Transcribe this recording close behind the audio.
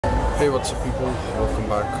Hey, what's up people, welcome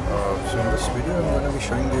back. So in this video I'm going to be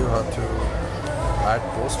showing you how to add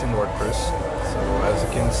post in WordPress. So as you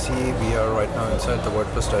can see, we are right now inside the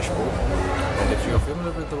WordPress dashboard, and if you're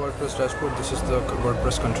familiar with the WordPress dashboard, this is the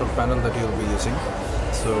WordPress control panel that you'll be using.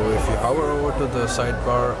 So if you hover over to the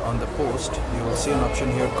sidebar on the post, you will see an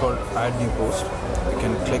option here called add new post. You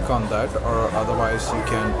can click on that, or otherwise you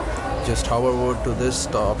can just hover over to this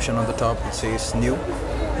option on the top. It says new,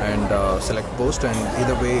 and select post, and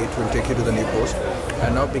either way it will take you to the new post.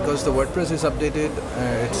 And now because the WordPress is updated,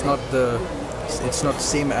 it's not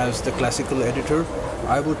same as the classical editor.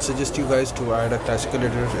 I would suggest you guys to add a classical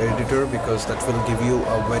editor because that will give you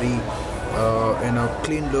a very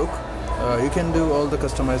clean look. You can do all the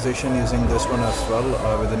customization using this one as well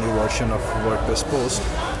with a new version of WordPress post,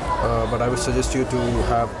 but I would suggest you to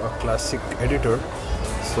have a classic editor.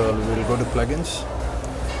 So we'll go to plugins,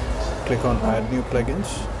 click on add new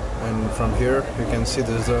plugins, and from here you can see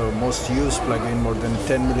this is the most used plugin, more than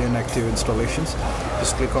 10 million active installations.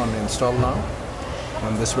 Just click on install now,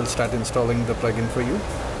 and this will start installing the plugin for you.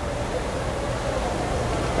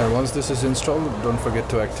 And once this is installed, don't forget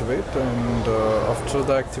to activate, and after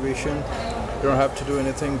the activation you don't have to do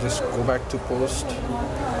anything. Just go back to post,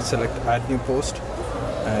 select add new post,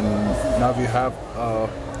 and now we have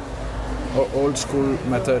old school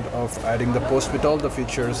method of adding the post with all the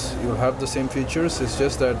features. You'll have the same features, it's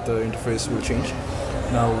just that the interface will change.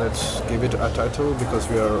 Now let's give it a title because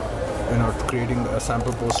we are creating a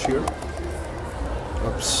sample post here.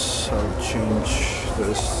 Oops, I'll change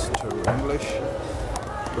this to English.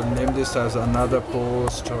 We'll name this as another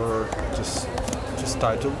post, or just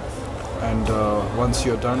title. And once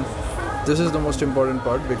you're done, this is the most important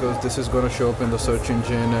part because this is going to show up in the search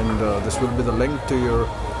engine, and this will be the link to your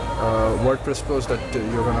WordPress post that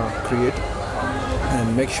you're gonna create.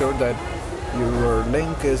 And make sure that your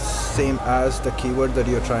link is same as the keyword that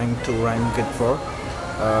you're trying to rank it for.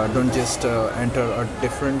 Don't just enter a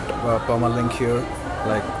different permalink here,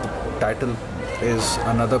 like the title is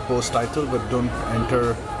another post title, but don't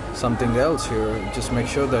enter something else here. Just make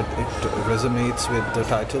sure that it resonates with the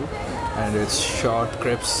title and it's short,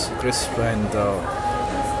 crisp, and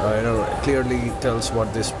clearly tells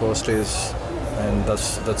what this post is. And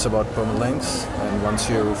that's about permalinks. And once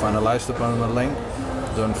you finalize the permalink,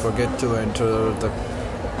 don't forget to enter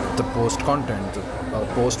the post content. A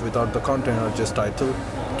post without the content or just title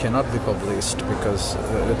cannot be published because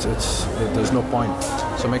there's no point.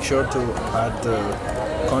 So make sure to add the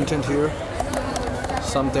content here,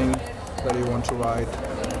 something that you want to write,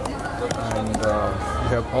 and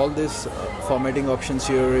you have all these formatting options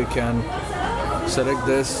here. You can select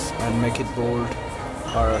this and make it bold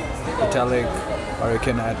or italic, or you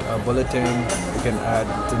can add a bulletin, you can add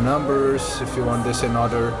the numbers if you want this in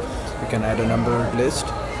order, you can add a numbered list,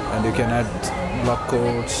 and you can add block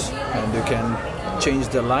quotes, and you can change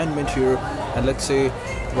the alignment here. And let's say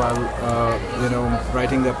while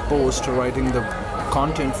writing a post or writing the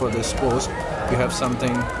content for this post, you have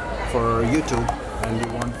something for YouTube and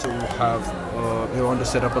you want to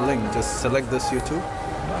set up a link. Just select this YouTube,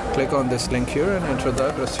 click on this link here and enter the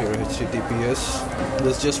address here, https.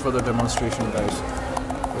 This is just for the demonstration, guys.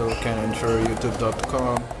 You can enter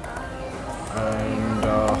youtube.com and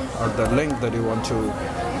or the link that you want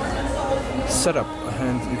to set up,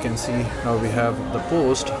 and you can see now we have the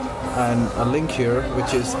post and a link here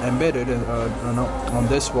which is embedded on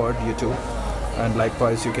this word YouTube. And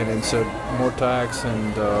likewise you can insert more tags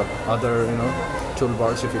and other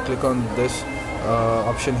toolbars. If you click on this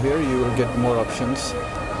option here, you will get more options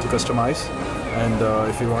to customize. And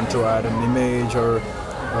if you want to add an image or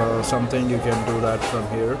something, you can do that from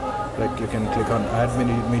here. Like you can click on add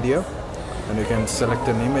media, and you can select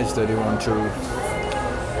an image that you want to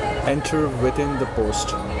enter within the post.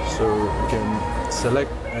 So you can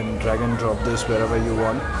select and drag and drop this wherever you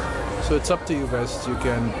want. So it's up to you guys. You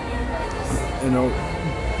can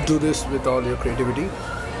do this with all your creativity.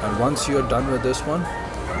 And once you're done with this one,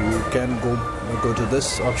 you can go to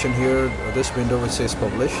this option here, this window which says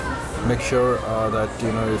publish. Make sure that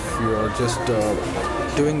if you are just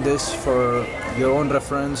doing this for your own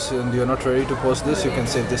reference and you're not ready to post this, you can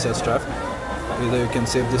save this as draft. Either you can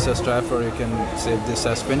save this as draft, or you can save this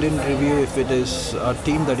as pending review. If it is a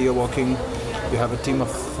team that you're working, you have a team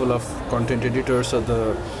full of content editors or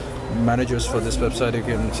the managers for this website, you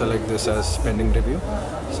can select this as pending review.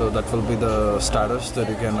 So that will be the status that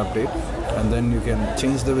you can update, and then you can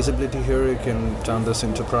change the visibility here. You can turn this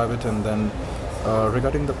into private, and then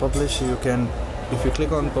regarding the publish, you can, if you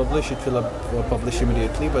click on publish, it will publish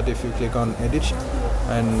immediately. But if you click on edit,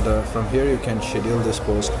 and from here you can schedule this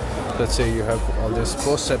post. Let's say you have all this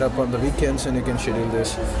post set up on the weekends, and you can schedule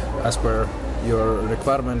this as per your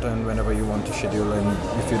requirement and whenever you want to schedule. And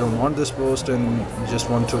if you don't want this post and just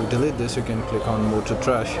want to delete this, you can click on move to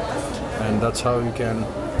trash, and that's how you can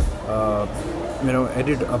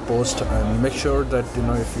edit a post. And make sure that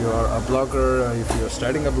if you are a blogger, if you're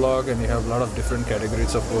starting a blog and you have a lot of different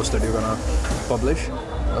categories of posts that you're gonna publish,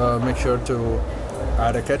 make sure to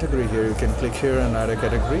add a category here. You can click here and add a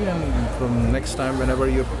category, and from next time when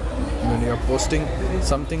you're posting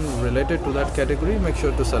something related to that category, make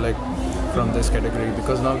sure to select from this category,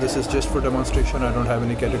 because now this is just for demonstration. I don't have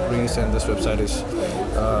any categories, and this website is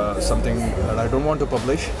something that I don't want to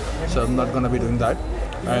publish, so I'm not going to be doing that.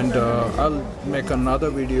 And I'll make another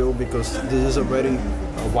video, because this is a very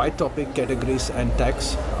wide topic, categories and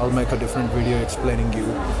tags. I'll make a different video explaining you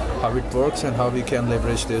how it works and how we can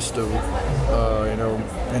leverage this to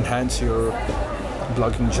enhance your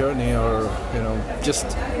blogging journey, or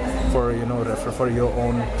just for for your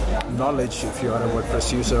own knowledge, if you are a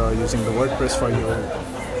WordPress user or using the WordPress for your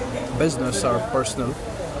business or personal.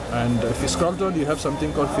 And if you scroll down, you have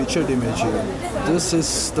something called featured image here. This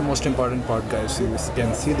is the most important part, guys. You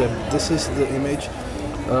can see that this is the image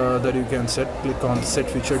that you can set. Click on set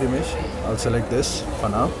featured image. I'll select this for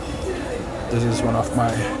now. This is one of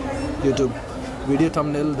my YouTube video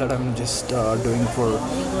thumbnail that I'm just doing for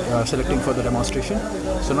selecting for the demonstration.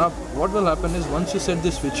 So now what will happen is, once you set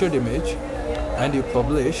this featured image and you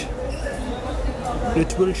publish,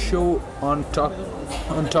 it will show on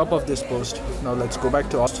top of this post. Now let's go back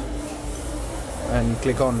to post and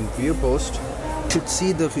click on view post. You should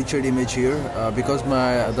see the featured image here, because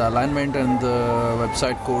the alignment and the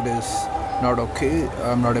website code is not okay.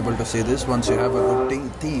 I'm not able to see this. Once you have a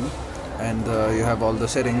good theme and you have all the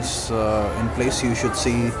settings in place, you should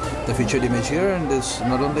see the featured image here. And this,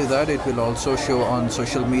 not only that, it will also show on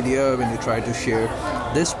social media when you try to share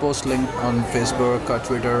this post link on Facebook or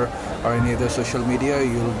Twitter or any other social media.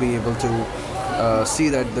 You'll be able to see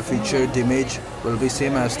that the featured image will be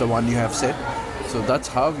same as the one you have set. So that's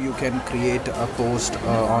how you can create a post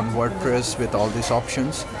on WordPress with all these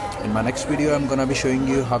options. In my next video, I'm gonna be showing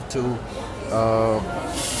you how to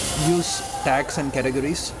use tags and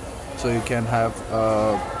categories, so you can have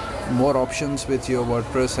more options with your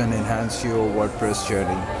WordPress and enhance your WordPress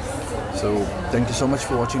journey. So thank you so much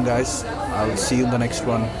for watching, guys. I'll see you in the next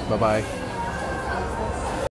one. Bye bye.